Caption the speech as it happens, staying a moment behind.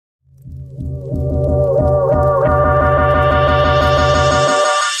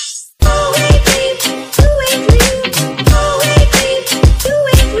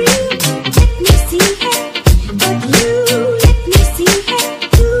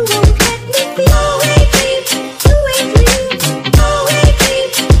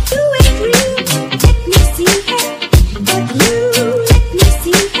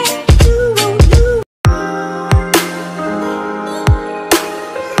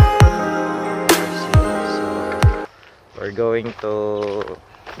we're going to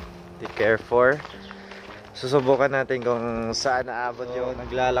prepare for. Susubukan natin kung saan naabot yung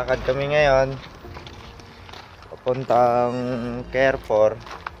naglalakad kami ngayon papuntang Carrefour.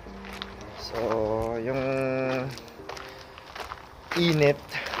 So yung init,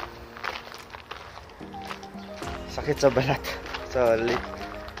 sakit sa balat. So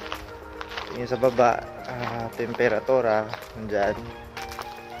yung sa baba, temperatura nandyan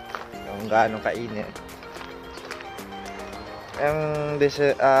kung gaano kainit. Yung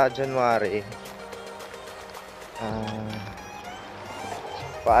January,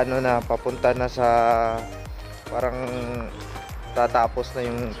 paano na, papunta na sa parang tatapos na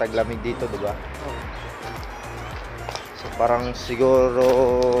yung taglamig dito, diba? So parang siguro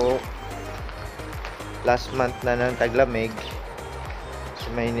last month na ng taglamig. So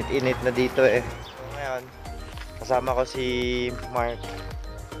mainit-init na dito eh. Ngayon, kasama ko si Mark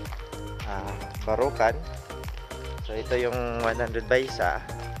Barukan. So ito yung 100 by isa.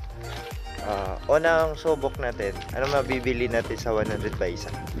 Unang subok natin, ano mabibili natin sa 100 by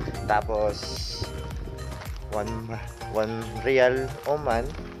isa? Tapos 1 Rial Oman.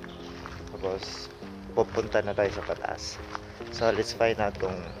 Tapos pupunta na tayo sa pataas. So let's find out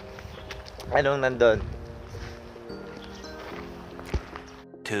kung anong nandun.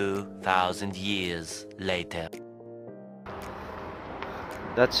 2,000 years later.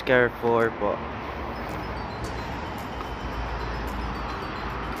 That's Carrefour po.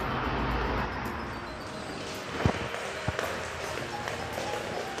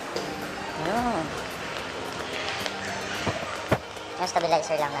 Yung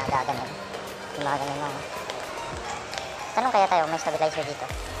stabilizer lang na gaganon. Yung mga ganun lang. Tanong kaya tayo, may stabilizer dito?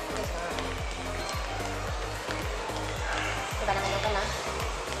 Diba naman yung na?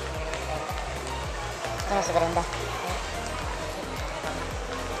 Ito na si Brenda.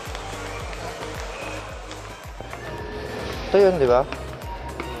 Ito yun, di ba?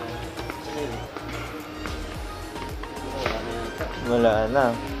 Wala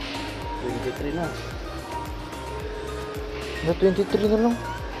na. 23 na. Na 23 na lang.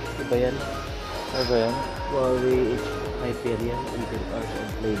 Diba yan? Ano ba yan? Huawei Hyperion Intel Art of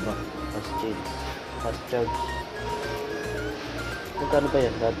Playback Fast Change. Fast Charge. Magkano ba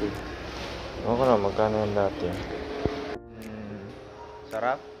yan dati? Ewan ko na, magkano yan dati?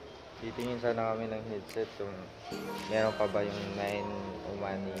 Sarap. Titingin sana kami ng headset kung meron pa ba yung 9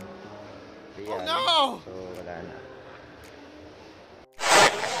 Omani Rial. Oh no! So wala na.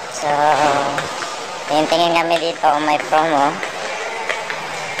 So, tingin kami dito kung may promo.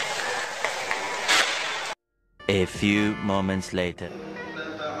 A few moments later.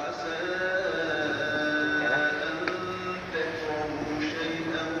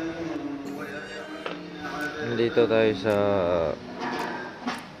 Dito tayo sa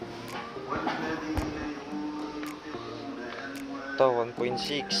ito,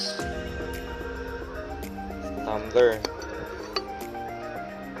 1.6 tumbler.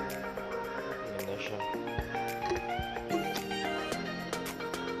 Ganda siya.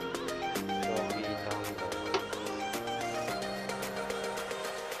 Coffee tumbler.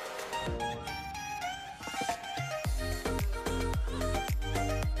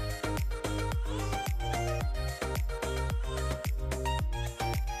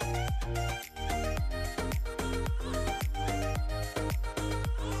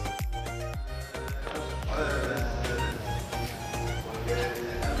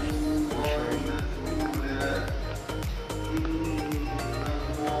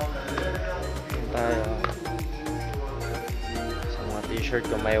 Tayo sa mga t-shirt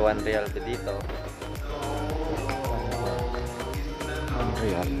kung may 1 real ka dito. 1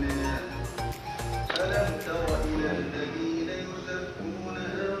 real.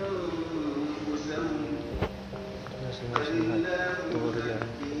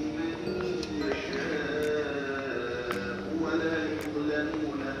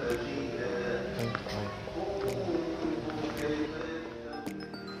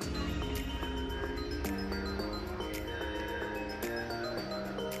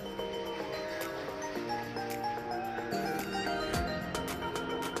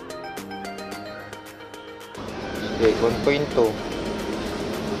 Okay, 1.2.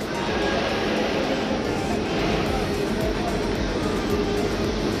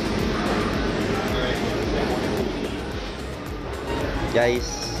 Guys,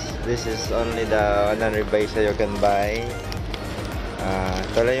 this is only the 100 buys that you can buy.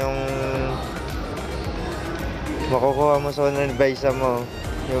 Ito lang yung makukuha mo sa 100 buys mo.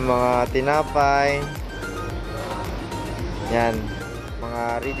 Yung mga tinapay. Yan. Mga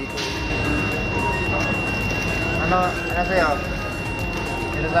ready to eat. Ano sa'yo?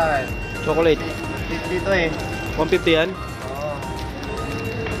 Ito sa akin? Chocolate. Dito eh. 150 yan? Oo.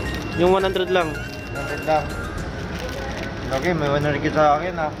 Yung 100 lang. 100 lang. Okay, may 100 ka sa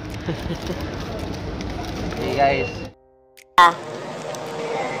akin ah. Hey guys.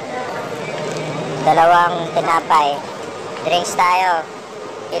 Dalawang tinapay. Drinks tayo.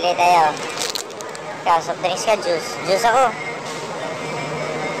 Pili tayo. Ikaw, soft drinks ka, juice. Juice ako.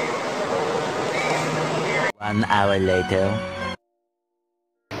 1 hour later.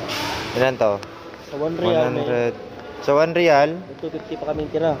 Ilan to? Sa 1 real, 100. Sa 1 real? 250 pa kami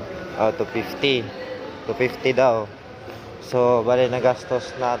tira. Oh, 250. 250 daw. So, bali nagastos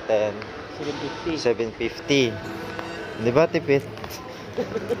natin 750. 750. Di ba, tipid?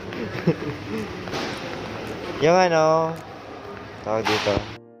 Yung ano, tawag dito.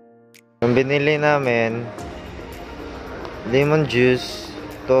 Yung binili namin, lemon juice,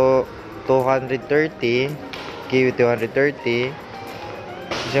 to 230, kiwi 230,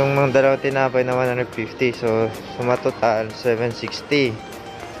 yung mga dalawang tinapay na 150. So, sumatotal 760.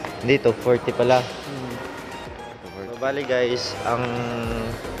 Hindi, 240 pala. So, bali guys, ang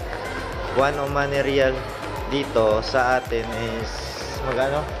 1 Omani Rial dito sa atin is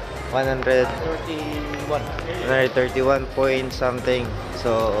magano? 131 point something.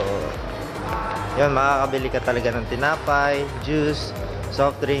 So, yun, makakabili ka talaga ng tinapay, juice,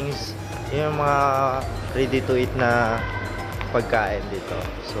 soft drinks, yung mga ready to eat na pagkain dito.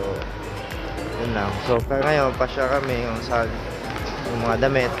 So, yun lang. So, ngayon, pasya kami kung saan yung mga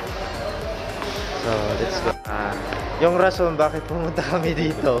damit. So, let's go. Yung rason bakit pumunta kami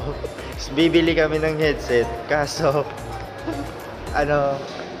dito is bibili kami ng headset. Kaso, ano,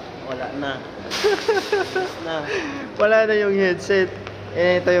 Wala na. na. wala na yung headset.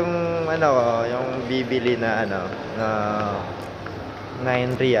 Eh, ito yung, ano, yung bibili na, ano, na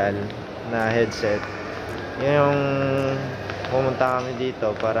 9 real na headset. Yun yung pumunta kami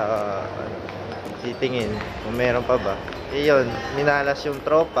dito para titingin kung meron pa ba. Eh yun, minalas yung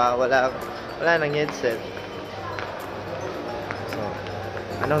tropa, wala nang headset. So,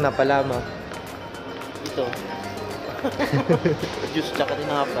 anong napala mo? Ito. Juice tsaka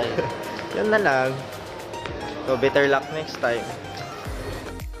tinapay. Yan na lang. So, better luck next time.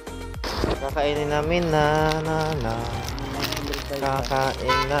 Kakainin namin na.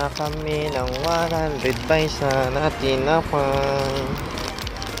 Kakain na kami ng 100 paisa na tinapay.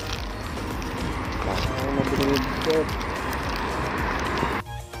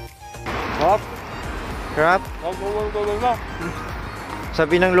 Hop! Crap!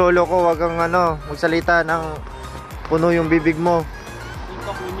 Sabi ng lolo ko, wag kang ano, magsalita ng puno yung bibig mo.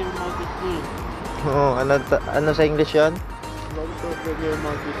 Oo, ano sa English yan?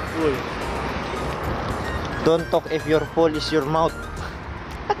 Don't talk if your full is your mouth.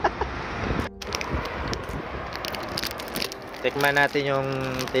 Tikman natin yung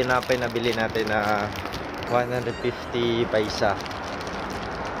tinapay na bili natin na 150 paisa.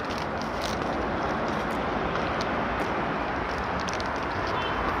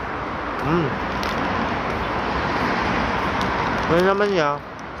 Ano naman niya?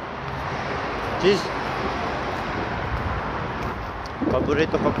 Cheese.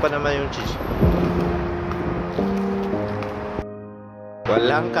 Paborito ko pa naman yung cheese.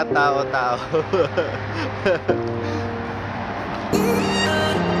 Walang katao-tao.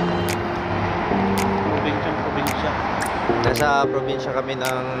 Probinsya. Nasa probinsya kami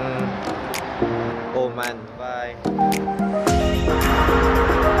ng Oman. Bye.